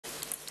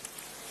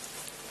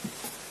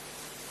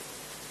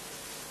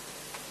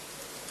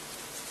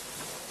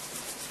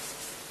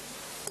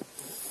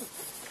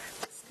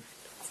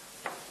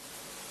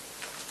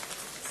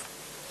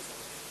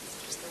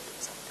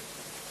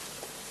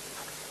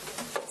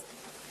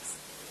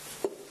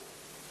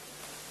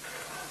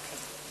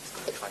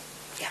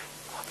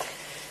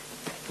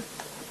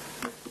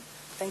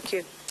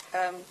Thank you.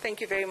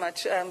 Thank you very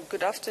much.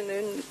 Good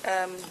afternoon,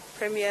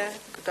 Premier.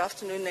 Good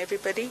afternoon,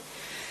 everybody.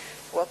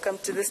 Welcome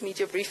to this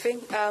media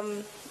briefing.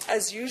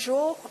 As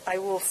usual, I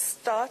will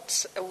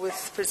start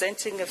with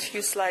presenting a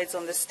few slides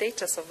on the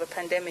status of the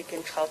pandemic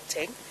in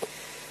Gauteng.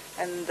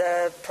 And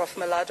Prof.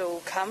 Mellado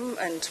will come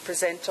and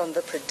present on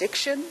the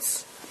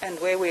predictions and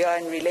where we are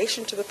in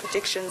relation to the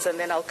predictions, and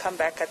then I'll come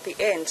back at the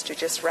end to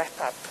just wrap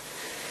up.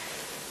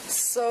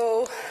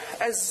 So,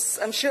 as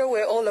I'm sure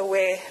we're all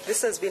aware,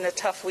 this has been a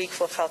tough week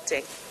for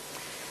Gauteng.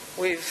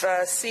 We've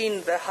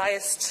seen the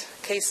highest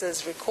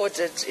cases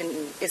recorded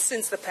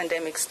since the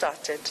pandemic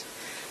started.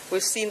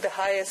 We've seen the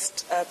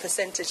highest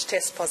percentage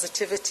test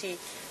positivity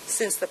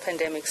since the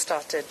pandemic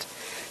started.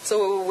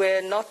 So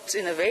we're not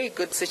in a very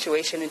good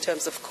situation in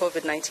terms of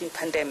COVID-19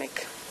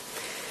 pandemic.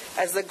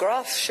 As the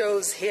graph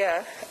shows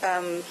here,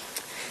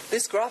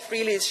 this graph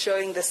really is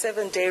showing the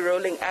 7-day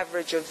rolling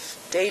average of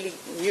daily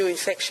new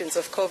infections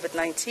of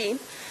COVID-19.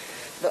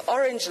 The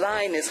orange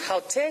line is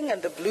Gauteng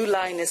and the blue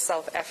line is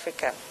South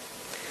Africa.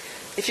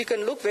 If you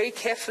can look very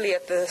carefully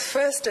at the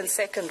first and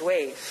second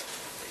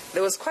wave,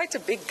 there was quite a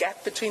big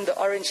gap between the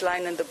orange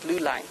line and the blue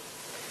line.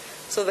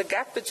 So the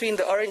gap between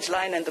the orange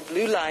line and the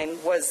blue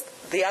line was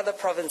the other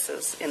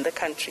provinces in the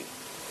country.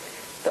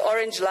 The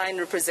orange line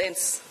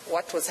represents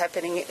what was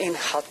happening in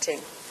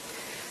Gauteng.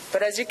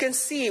 But as you can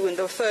see, when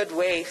the third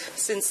wave,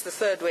 since the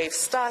third wave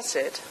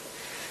started,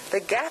 the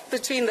gap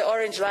between the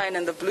orange line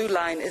and the blue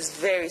line is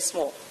very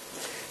small.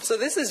 So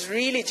this is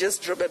really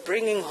just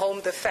bringing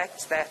home the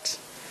fact that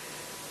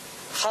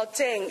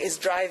Gauteng is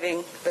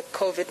driving the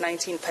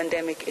COVID-19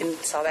 pandemic in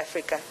South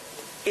Africa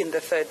in the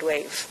third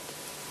wave.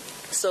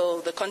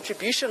 So the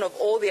contribution of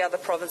all the other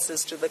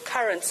provinces to the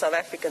current South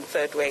African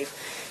third wave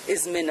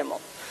is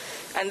minimal.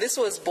 And this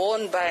was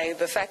borne by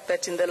the fact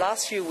that in the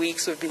last few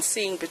weeks we've been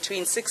seeing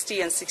between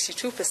 60 and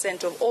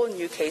 62% of all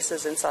new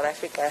cases in South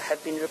Africa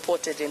have been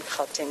reported in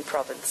Gauteng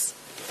province.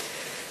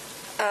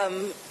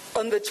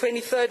 On the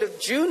 23rd of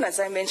June, as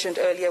I mentioned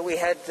earlier, we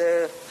had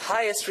the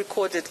highest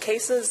recorded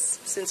cases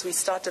since we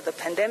started the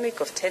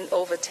pandemic of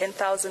over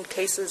 10,000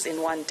 cases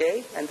in one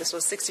day, and this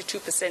was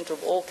 62%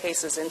 of all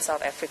cases in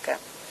South Africa.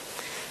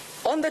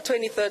 On the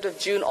 23rd of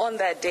June, on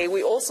that day,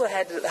 we also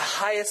had the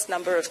highest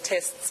number of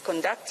tests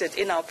conducted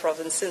in our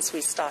province since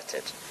we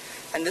started.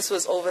 And this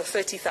was over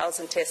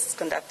 30,000 tests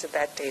conducted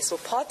that day. So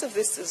part of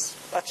this is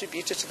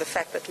attributed to the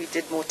fact that we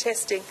did more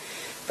testing,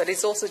 but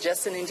it's also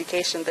just an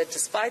indication that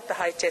despite the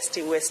high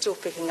testing, we're still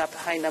picking up a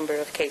high number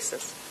of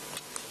cases.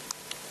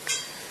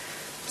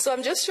 So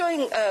I'm just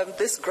showing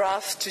this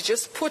graph to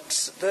just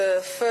put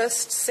the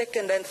first,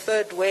 second, and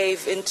third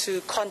wave into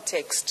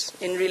context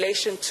in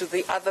relation to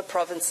the other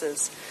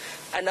provinces.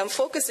 And I'm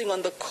focusing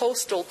on the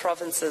coastal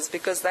provinces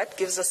because that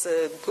gives us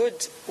a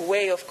good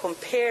way of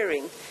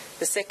comparing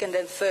the second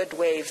and third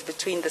wave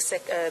between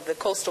the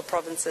coastal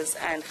provinces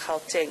and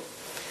Gauteng.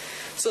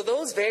 So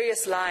those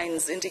various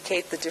lines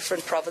indicate the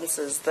different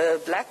provinces. The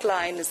black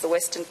line is the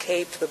Western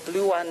Cape, the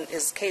blue one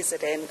is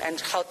KZN, and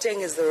Gauteng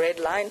is the red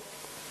line.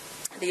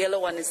 The yellow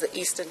one is the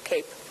Eastern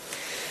Cape.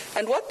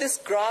 And what this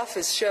graph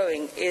is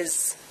showing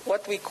is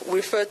what we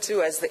refer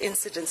to as the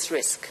incidence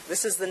risk.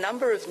 This is the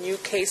number of new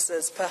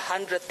cases per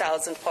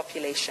 100,000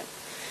 population.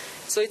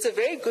 So it's a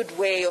very good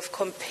way of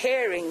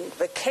comparing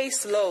the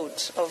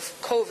caseload of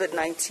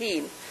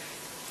COVID-19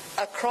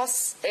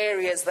 across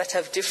areas that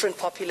have different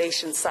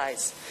population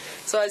size.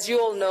 So as you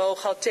all know,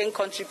 Gauteng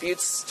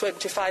contributes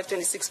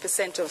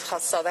 25-26% of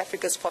South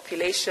Africa's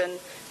population.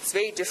 It's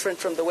very different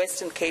from the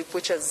Western Cape,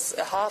 which has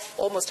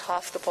almost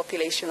half the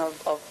population of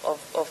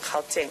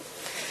Gauteng.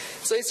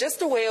 So it's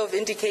just a way of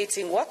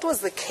indicating what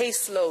was the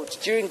caseload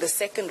during the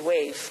second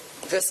wave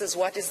versus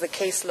what is the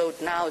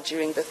caseload now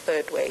during the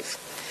third wave.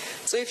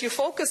 So if you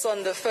focus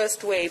on the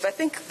first wave, I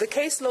think the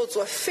caseloads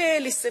were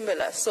fairly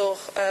similar. So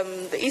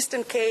the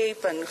Eastern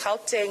Cape and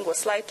Gauteng were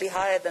slightly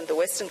higher than the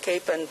Western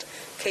Cape and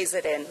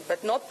KZN,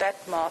 but not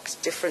that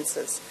marked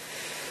differences.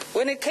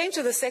 When it came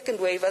to the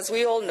second wave, as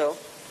we all know,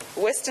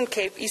 Western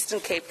Cape, Eastern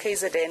Cape,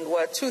 KZN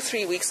were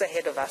 2-3 weeks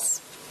ahead of us.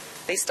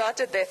 They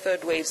started their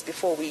third waves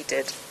before we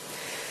did.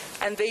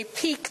 And they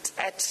peaked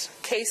at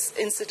case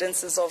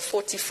incidences of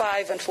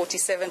 45 and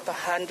 47 per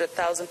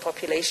 100,000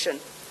 population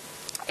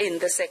in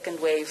the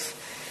second wave.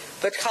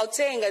 But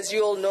Gauteng, as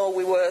you all know,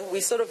 we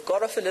sort of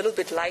got off a little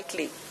bit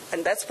lightly.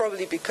 And that's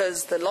probably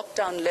because the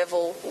lockdown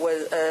level,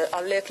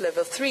 alert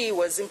level 3,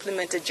 was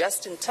implemented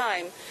just in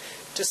time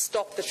to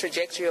stop the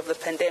trajectory of the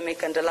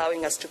pandemic and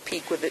allowing us to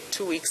peak with it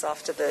 2 weeks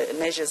after the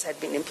measures had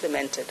been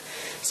implemented.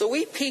 So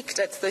we peaked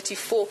at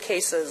 34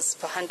 cases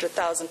per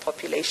 100,000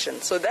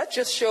 population. So that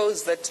just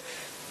shows that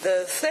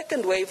the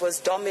second wave was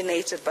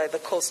dominated by the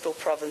coastal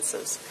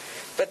provinces.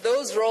 But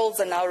those roles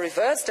are now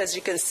reversed. As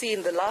you can see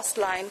in the last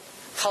line,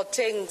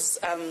 Gauteng's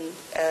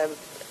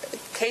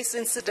case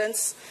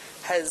incidence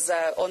has,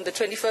 on the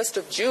 21st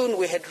of June,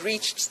 we had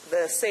reached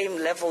the same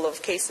level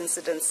of case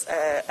incidence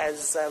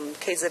as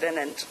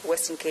KZN and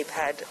Western Cape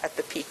had at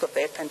the peak of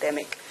their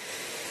pandemic.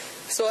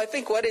 So I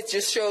think what it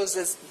just shows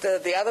is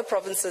the other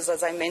provinces,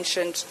 as I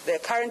mentioned, they're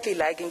currently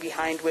lagging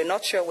behind. We're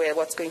not sure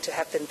what's going to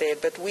happen there,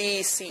 but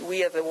we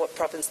are the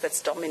province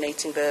that's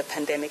dominating the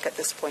pandemic at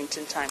this point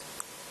in time.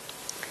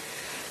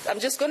 I'm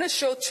just going to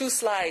show 2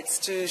 slides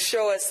to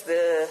show us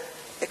the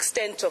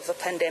extent of the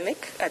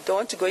pandemic. I don't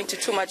want to go into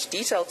too much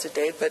detail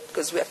today, but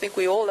because I think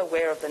we're all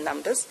aware of the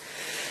numbers.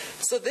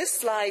 So this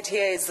slide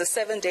here is the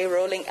 7-day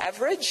rolling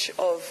average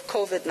of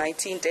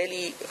COVID-19,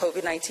 daily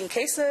COVID-19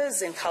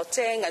 cases in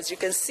Gauteng. As you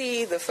can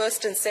see, the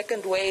first and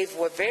second wave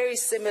were very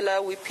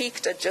similar. We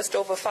peaked at just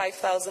over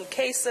 5,000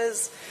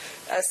 cases,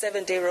 a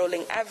 7-day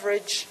rolling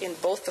average in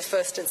both the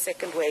first and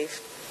second wave.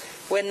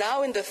 We're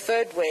now in the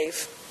third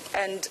wave,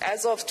 and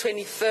as of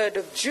 23rd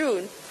of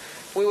June,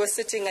 we were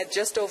sitting at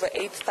just over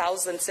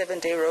 8,000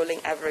 7-day rolling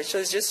average. So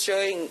it's just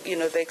showing,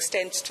 the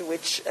extent to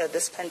which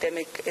this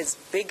pandemic is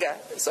bigger.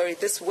 Sorry,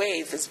 this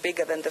wave is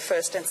bigger than the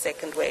first and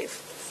second wave.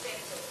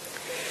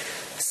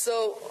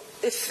 So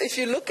if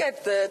you look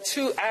at the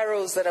 2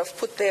 arrows that I've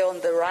put there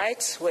on the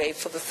right wave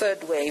for the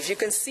third wave, you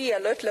can see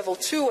alert level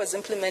 2 was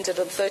implemented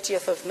on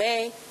 30th of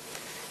May.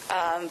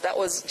 That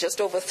was just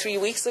over 3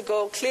 weeks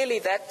ago. Clearly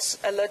that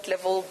alert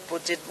level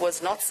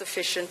was not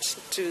sufficient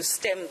to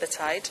stem the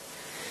tide.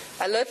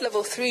 Alert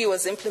level 3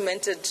 was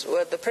implemented,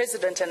 the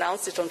President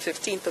announced it on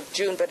 15th of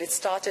June, but it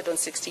started on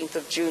 16th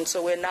of June.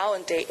 So we're now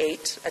on day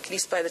 8, at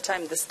least by the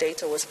time this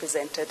data was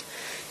presented.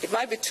 It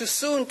might be too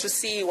soon to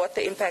see what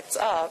the impacts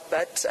are,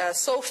 but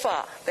so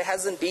far there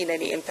hasn't been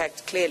any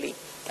impact clearly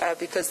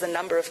because the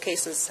number of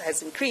cases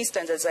has increased.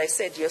 And as I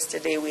said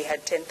yesterday, we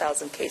had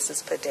 10,000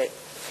 cases per day.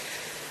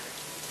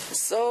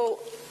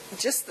 So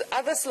just the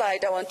other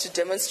slide I want to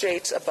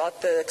demonstrate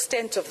about the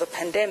extent of the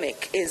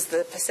pandemic is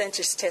the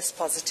percentage test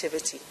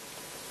positivity.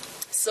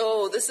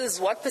 So this is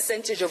what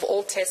percentage of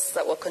all tests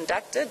that were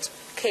conducted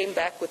came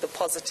back with a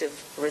positive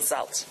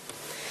result.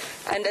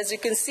 And as you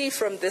can see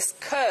from this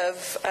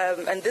curve,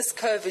 and this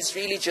curve is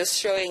really just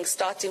showing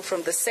starting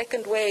from the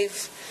second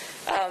wave,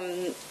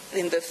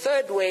 in the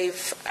third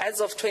wave, as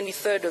of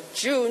 23rd of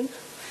June,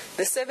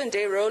 the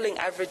 7-day rolling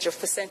average of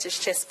percentage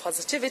test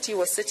positivity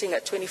was sitting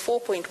at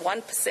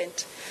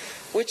 24.1%,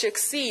 which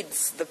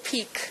exceeds the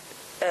peak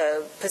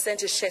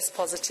percentage test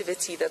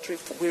positivity that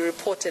we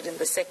reported in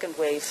the second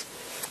wave.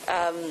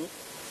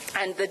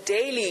 And the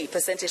daily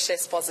percentage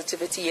test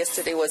positivity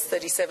yesterday was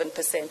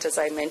 37%, as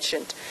I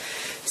mentioned.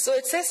 So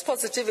a test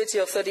positivity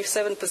of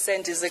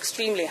 37% is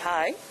extremely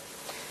high.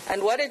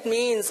 And what it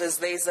means is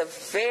there's a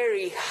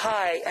very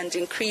high and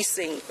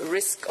increasing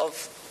risk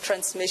of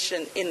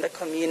transmission in the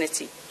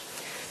community.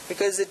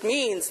 Because it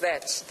means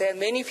that there are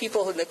many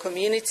people in the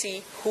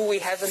community who we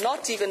have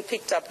not even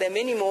picked up. There are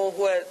many more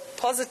who are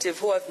positive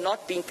who have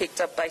not been picked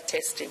up by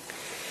testing.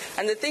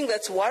 And the thing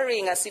that's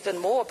worrying us even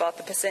more about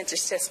the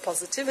percentage test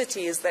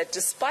positivity is that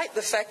despite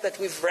the fact that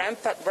we've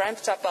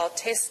ramped up our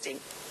testing,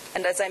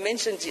 and as I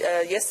mentioned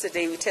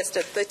yesterday, we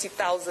tested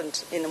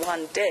 30,000 in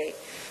one day,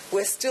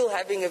 we're still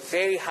having a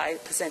very high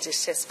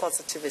percentage test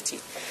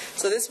positivity.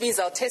 So this means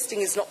our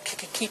testing is not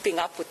keeping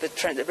up with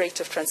the rate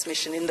of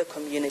transmission in the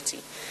community.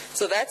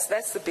 So that's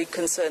the big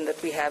concern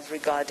that we have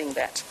regarding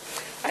that.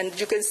 And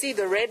you can see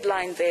the red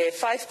line there,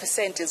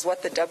 5% is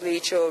what the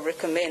WHO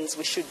recommends.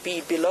 We should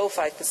be below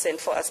 5%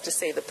 for us to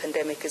say the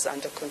pandemic is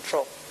under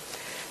control.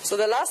 So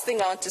the last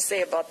thing I want to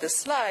say about this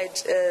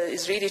slide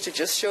is really to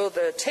just show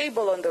the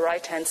table on the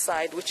right-hand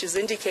side, which is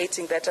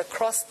indicating that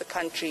across the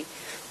country,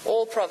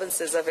 all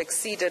provinces have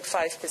exceeded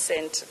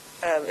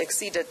 5%,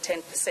 exceeded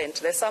 10%.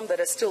 There's some that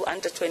are still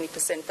under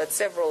 20%, but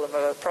several of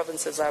our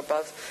provinces are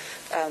above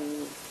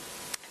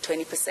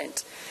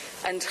 20%.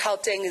 And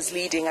Gauteng is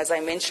leading, as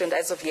I mentioned,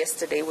 as of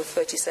yesterday, with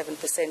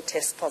 37%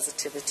 test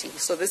positivity.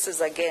 So this is,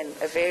 again,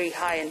 a very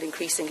high and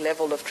increasing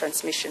level of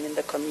transmission in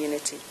the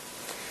community.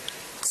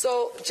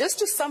 So just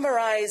to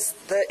summarize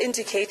the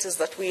indicators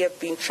that we have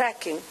been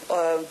tracking,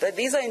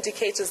 these are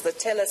indicators that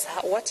tell us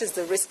what is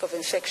the risk of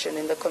infection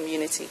in the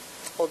community,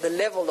 or the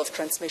level of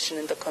transmission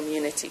in the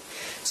community.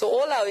 So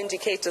all our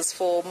indicators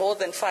for more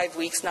than 5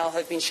 weeks now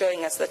have been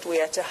showing us that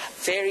we're at a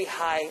very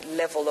high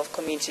level of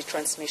community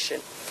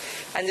transmission.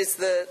 And it's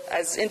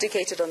as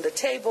indicated on the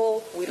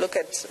table, we look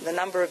at the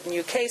number of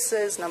new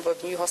cases, number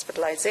of new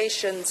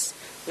hospitalizations,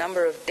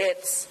 number of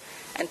deaths,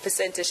 and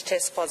percentage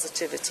test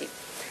positivity.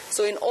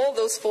 So in all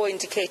those 4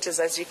 indicators,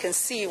 as you can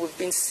see, we've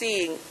been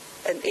seeing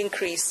an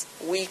increase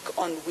week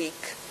on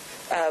week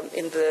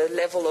in the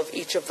level of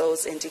each of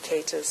those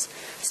indicators.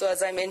 So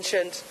as I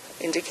mentioned,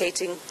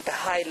 indicating a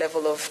high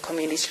level of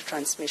community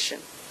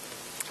transmission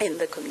in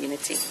the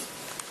community.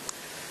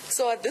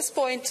 So at this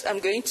point, I'm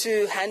going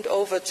to hand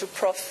over to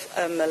Prof.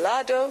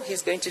 Mellado.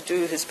 He's going to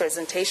do his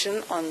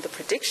presentation on the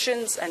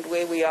predictions and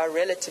where we are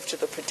relative to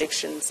the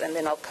predictions, and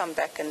then I'll come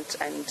back and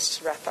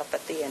wrap up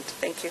at the end.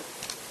 Thank you.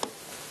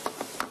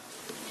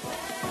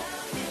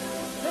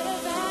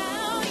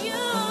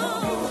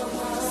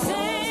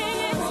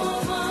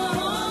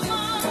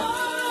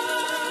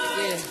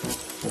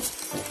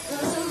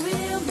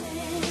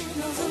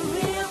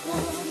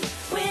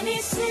 When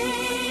he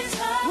sees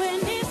her,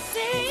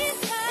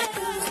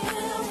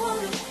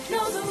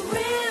 knows a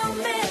real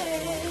man.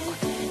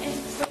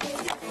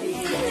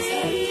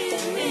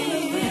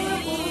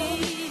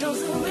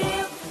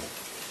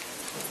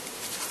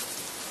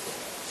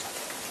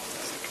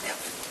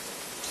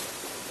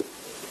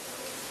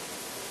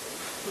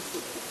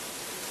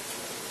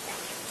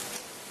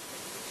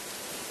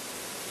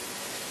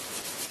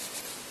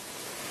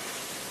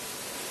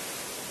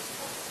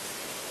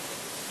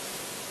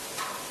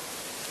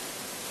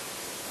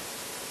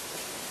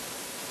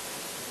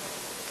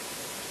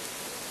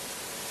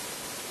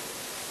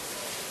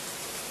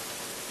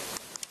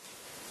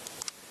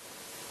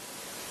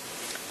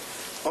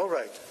 All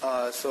right.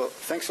 So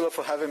thanks a lot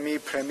for having me,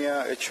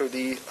 Premier,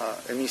 HOD,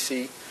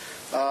 MEC.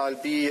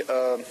 I'll be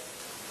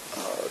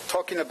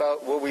talking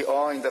about where we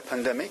are in the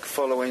pandemic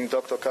following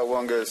Dr.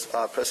 Kawanga's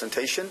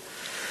presentation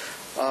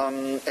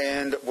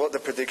and what the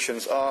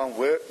predictions are,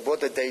 what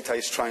the data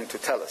is trying to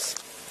tell us.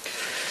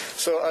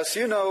 So as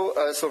you know,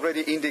 as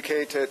already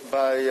indicated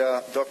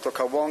by Dr.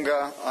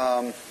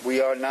 Kawanga,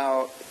 we are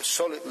now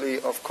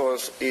solidly, of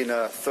course, in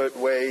a third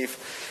wave.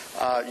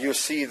 You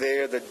see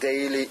there the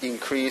daily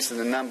increase in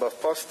the number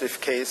of positive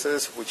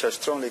cases, which are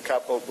strongly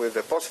coupled with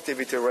the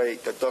positivity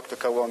rate that Dr.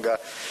 Kawanga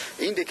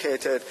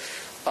indicated.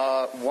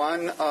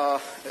 One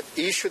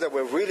issue that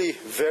we're really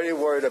very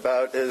worried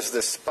about is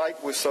the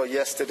spike we saw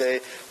yesterday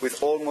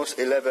with almost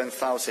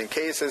 11,000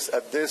 cases.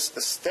 At this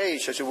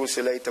stage, as you will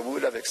see later, we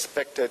would have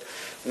expected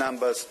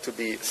numbers to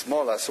be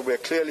smaller. So we're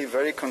clearly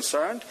very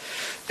concerned.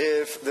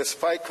 If the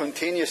spike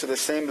continues at the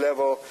same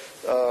level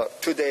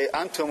today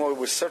and tomorrow,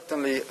 we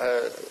certainly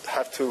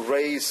have to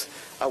raise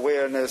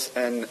awareness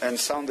and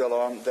sound the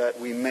alarm that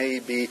we may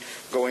be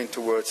going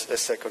towards a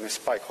second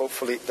spike.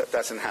 Hopefully that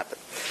doesn't happen.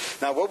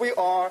 Now what we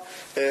are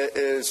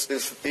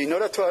is in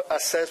order to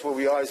assess where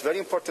we are, it's very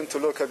important to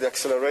look at the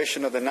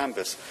acceleration of the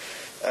numbers.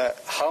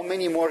 How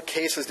many more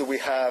cases do we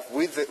have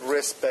with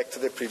respect to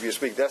the previous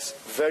week? That's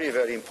very,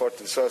 very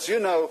important. So as you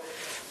know,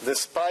 the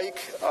spike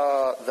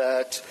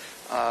that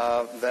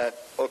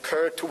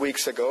occurred 2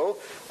 weeks ago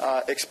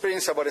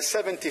experienced about a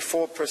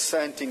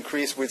 74%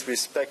 increase with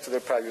respect to the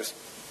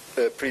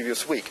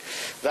previous week.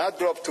 That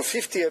dropped to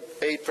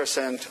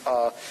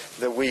 58%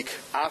 the week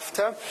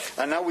after,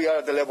 and now we are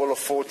at the level of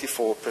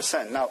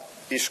 44%. Now,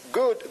 it's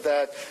good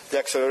that the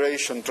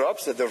acceleration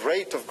drops, that the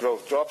rate of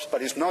growth drops,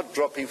 but it's not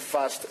dropping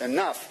fast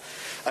enough.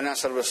 And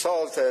as a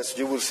result, as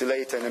you will see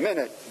later in a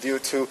minute, due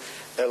to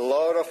a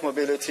lot of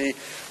mobility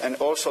and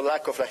also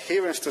lack of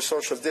adherence to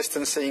social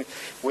distancing,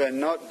 we are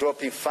not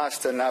dropping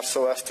fast enough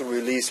so as to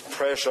release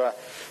pressure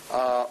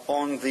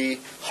on the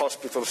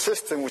hospital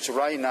system, which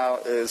right now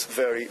is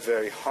very,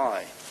 very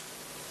high.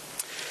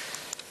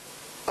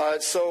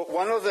 So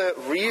one of the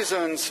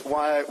reasons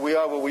why we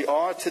are where we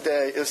are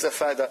today is the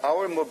fact that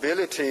our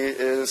mobility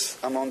is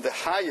among the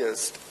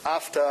highest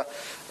after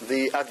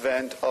the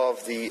advent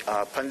of the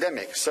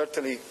pandemic,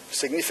 certainly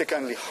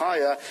significantly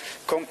higher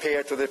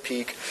compared to the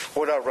peak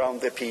or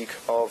around the peak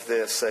of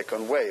the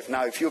second wave.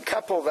 Now, if you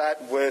couple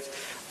that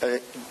with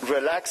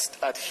relaxed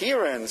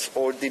adherence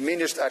or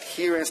diminished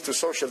adherence to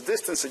social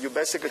distancing, you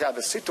basically have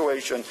a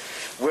situation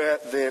where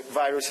the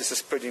virus is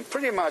spreading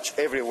pretty much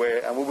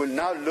everywhere, and we will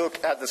now look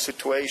at the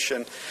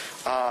situation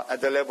at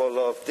the level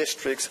of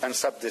districts and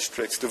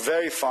sub-districts to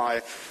verify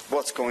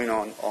what's going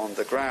on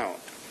the ground.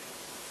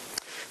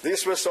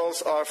 These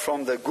results are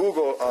from the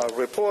Google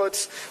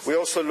reports. We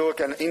also look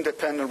at an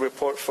independent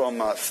report from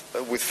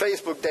with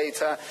Facebook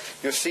data.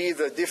 You see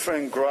the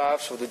different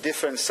graphs of the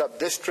different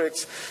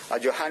sub-districts,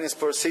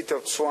 Johannesburg, Sito,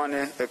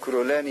 Tshwane,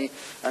 Ekurhuleni,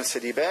 and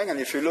Sedibeng. And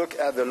if you look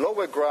at the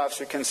lower graphs,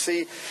 you can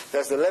see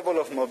there's the level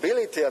of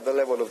mobility at the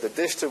level of the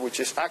district, which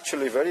is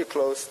actually very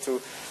close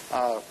to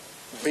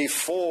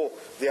before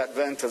the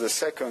advent of the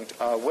second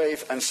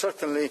wave, and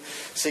certainly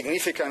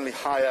significantly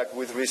higher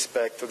with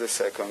respect to the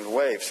second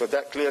wave. So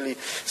that clearly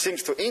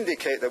seems to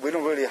indicate that we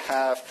don't really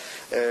have,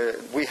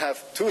 we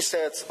have two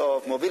sets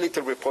of mobility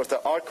reports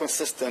that are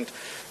consistent,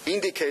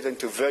 indicating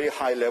to very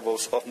high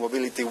levels of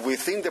mobility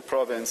within the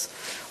province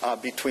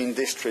between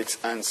districts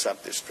and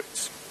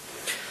sub-districts.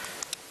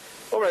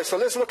 All right, so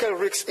let's look at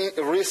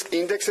risk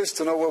indexes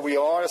to know where we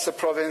are as a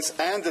province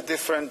and the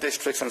different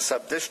districts and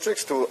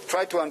sub-districts to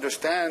try to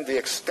understand the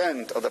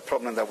extent of the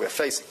problem that we're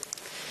facing.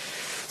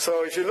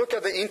 So if you look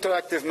at the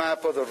interactive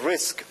map of the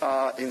risk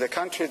in the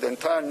country, the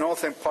entire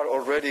northern part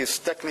already is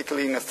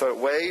technically in a third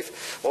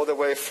wave, all the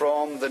way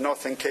from the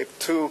Northern Cape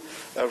to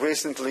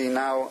recently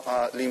now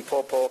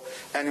Limpopo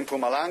and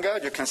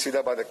Mpumalanga. You can see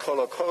that by the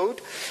color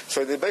code.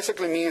 So it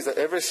basically means that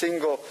every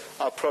single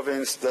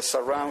province that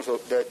surrounds,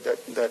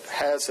 that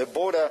has a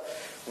border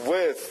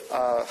with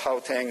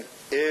Gauteng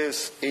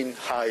is in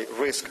high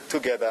risk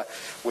together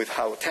with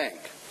Gauteng.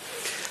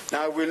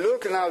 Now, we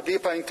look now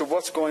deeper into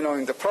what's going on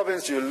in the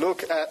province. You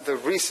look at the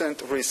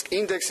recent risk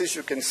indexes.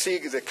 You can see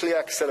the clear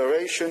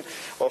acceleration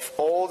of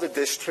all the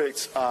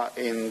districts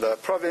in the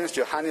province,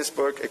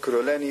 Johannesburg,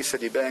 Ekurhuleni,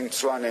 Sedibeng,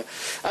 Tshwane,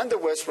 and the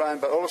West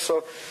Rand, but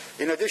also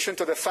in addition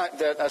to the fact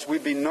that, as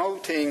we've been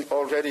noting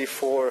already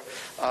for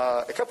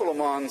a couple of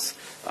months,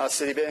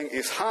 Sedibeng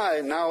is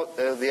high. Now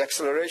the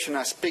acceleration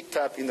has picked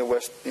up in the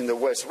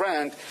West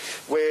Rand,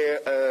 where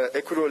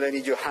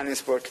Ekurhuleni,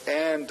 Johannesburg,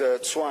 and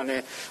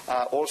Tshwane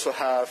also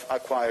have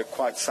acquired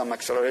quite some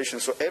acceleration.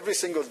 So every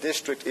single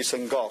district is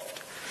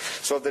engulfed.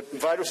 So the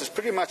virus is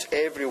pretty much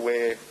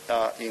everywhere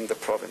in the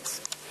province.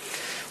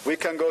 We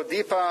can go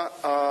deeper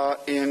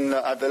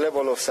at the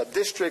level of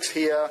sub-districts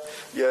here.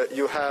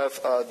 You have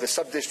the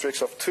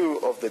sub-districts of two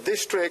of the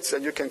districts,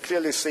 and you can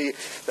clearly see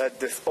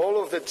that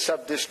all of the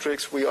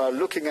sub-districts we are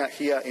looking at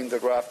here in the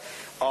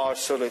graph are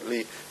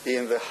solidly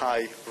in the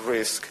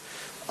high-risk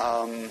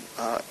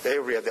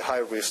area, the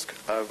high-risk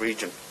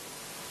region.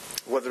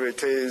 whether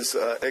it is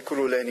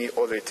Ekurhuleni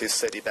or it is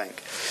Sedibeng.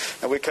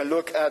 And we can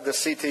look at the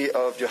city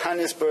of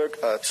Johannesburg,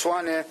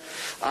 Tshwane.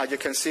 You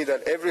can see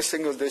that every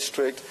single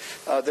district,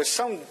 there's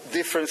some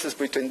differences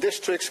between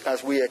districts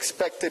as we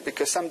expected,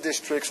 because some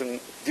districts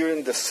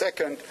during the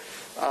second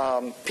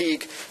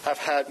peak have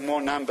had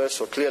more numbers,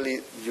 so clearly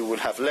you will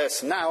have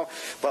less now.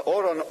 But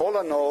all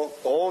in all,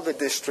 all the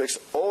districts,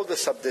 all the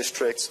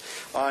sub-districts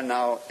are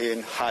now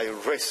in high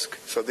risk.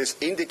 So this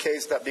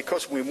indicates that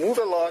because we move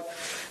a lot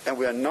and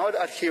we are not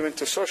adhering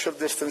to social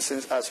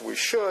distancing as we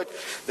should,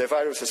 the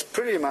virus is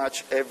pretty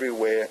much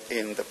everywhere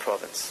in the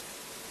province.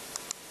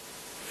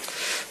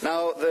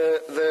 Now,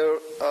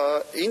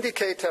 the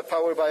indicator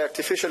powered by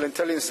artificial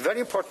intelligence is very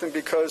important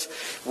because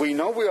we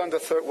know we are on the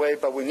third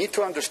wave, but we need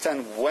to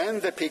understand when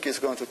the peak is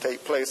going to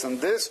take place. And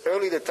these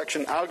early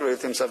detection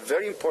algorithms are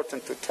very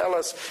important to tell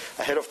us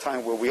ahead of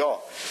time where we are.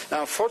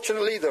 Now,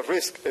 unfortunately, the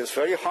risk is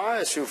very high,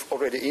 as you've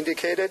already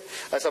indicated.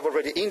 As I've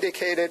already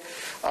indicated,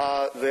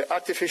 the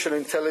artificial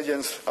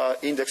intelligence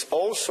index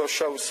also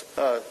shows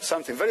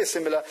something very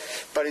similar,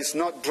 but it's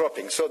not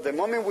dropping. So the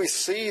moment we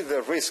see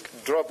the risk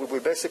drop, we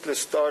will basically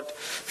start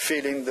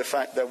feeling the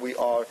fact that we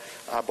are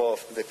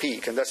above the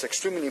peak. And that's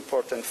extremely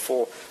important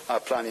for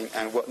planning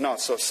and whatnot.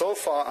 So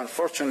far,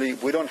 unfortunately,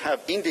 we don't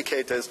have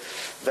indicators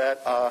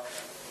that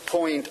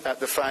point at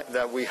the fact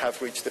that we have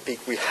reached the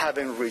peak. We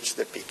haven't reached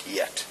the peak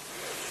yet.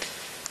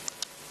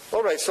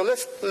 All right, so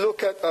let's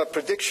look at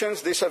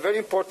predictions. These are very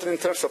important in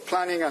terms of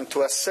planning and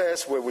to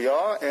assess where we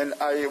are. And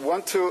I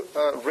want to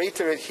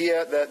reiterate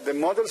here that the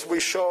models we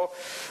show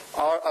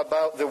are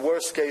about the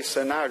worst-case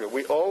scenario.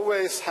 We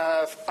always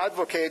have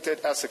advocated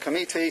as a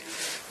committee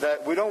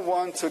that we don't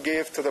want to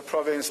give to the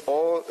province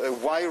a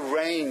wide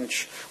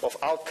range of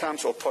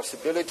outcomes or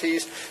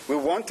possibilities. We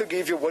want to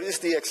give you what is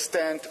the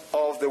extent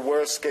of the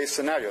worst-case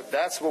scenario.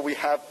 That's what we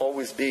have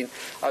always been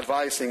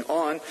advising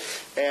on,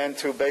 and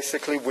to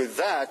basically, with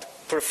that,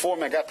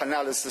 perform a gap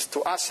analysis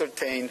to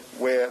ascertain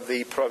where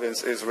the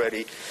province is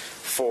ready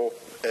for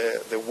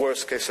the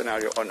worst-case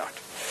scenario or not.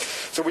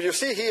 So what you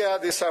see here,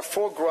 these are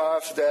 4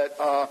 graphs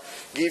that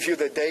give you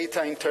the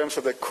data in terms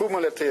of the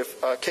cumulative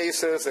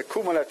cases, the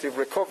cumulative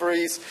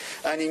recoveries,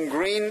 and in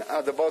green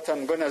at the bottom,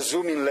 I'm going to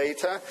zoom in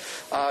later,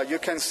 you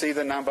can see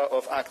the number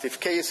of active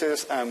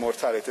cases and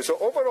mortality. So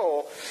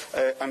overall,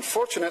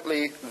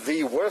 unfortunately,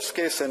 the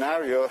worst-case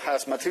scenario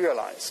has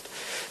materialized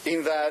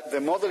in that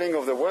the modeling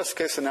of the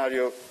worst-case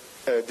scenario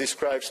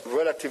describes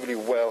relatively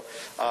well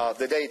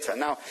the data.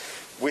 Now,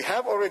 we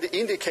have already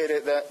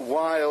indicated that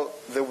while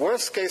the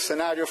worst-case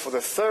scenario for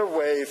the third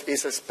wave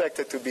is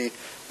expected to be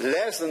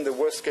less than the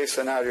worst-case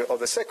scenario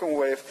of the second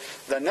wave,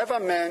 that never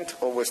meant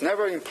or was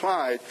never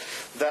implied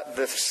that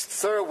the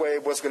third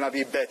wave was going to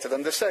be better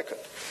than the second.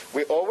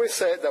 We always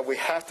said that we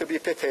have to be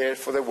prepared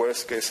for the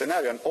worst-case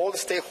scenario, and all the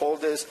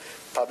stakeholders,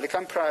 public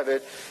and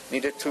private,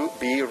 needed to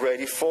be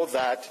ready for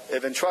that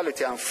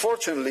eventuality.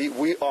 Unfortunately,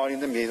 we are in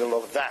the middle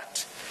of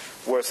that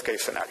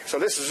worst-case scenario. So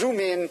let's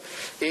zoom in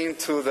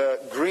into the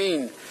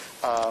green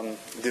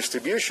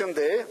distribution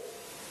there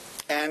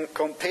and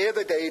compare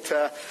the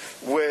data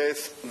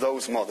with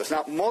those models.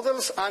 Now,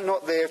 models are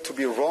not there to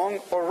be wrong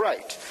or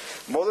right.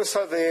 Models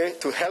are there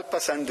to help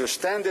us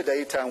understand the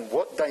data and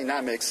what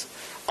dynamics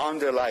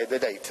underlie the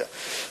data.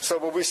 So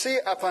what we see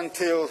up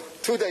until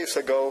 2 days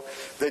ago,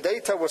 the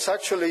data was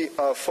actually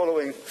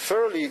following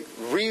fairly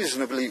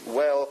reasonably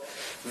well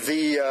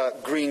the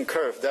green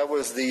curve. That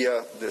was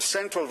the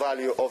central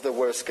value of the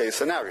worst-case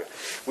scenario.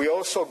 We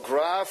also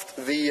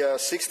graphed the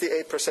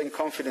 68%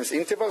 confidence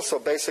interval, so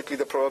basically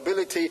the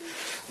probability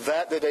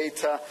that the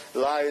data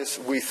lies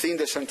within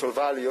the central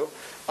value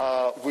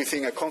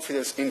within a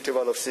confidence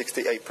interval of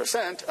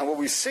 68%. And what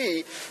we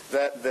see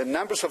that the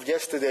numbers of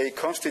yesterday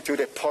constitute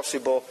a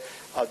possible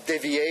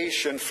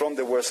deviation from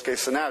the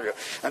worst-case scenario.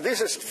 And this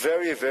is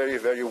very, very,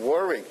 very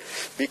worrying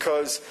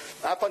because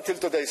up until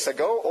 2 days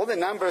ago, all the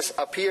numbers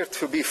appear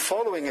to be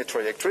following a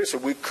trajectory. So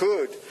we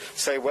could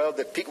say, well,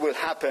 the peak will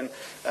happen,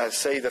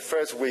 say, the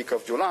first week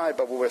of July.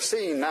 But what we're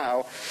seeing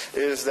now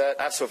is that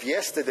as of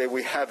yesterday,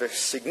 we have a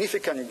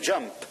significant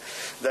jump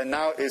that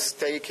now is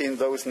taking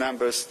those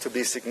numbers to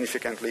be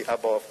significantly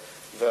above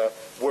the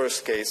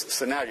worst-case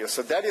scenario.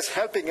 So that is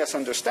helping us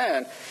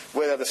understand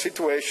whether the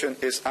situation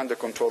is under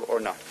control or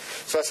not.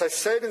 So as I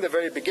said in the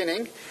very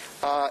beginning,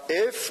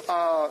 if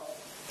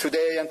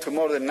today and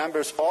tomorrow the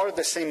numbers are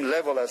the same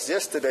level as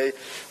yesterday,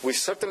 we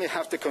certainly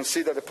have to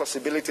consider the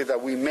possibility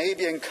that we may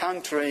be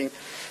encountering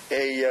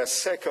a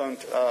second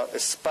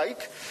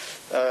spike.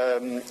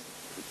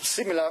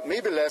 Similar,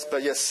 maybe less,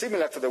 but yes,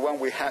 similar to the one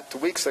we had 2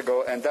 weeks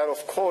ago, and that,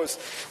 of course,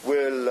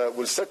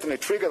 will certainly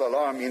trigger the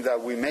alarm in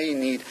that we may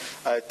need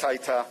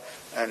tighter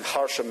and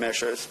harsher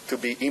measures to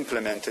be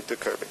implemented to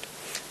curb it.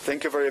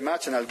 Thank you very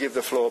much, and I'll give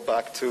the floor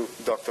back to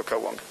Dr.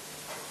 Kawonga.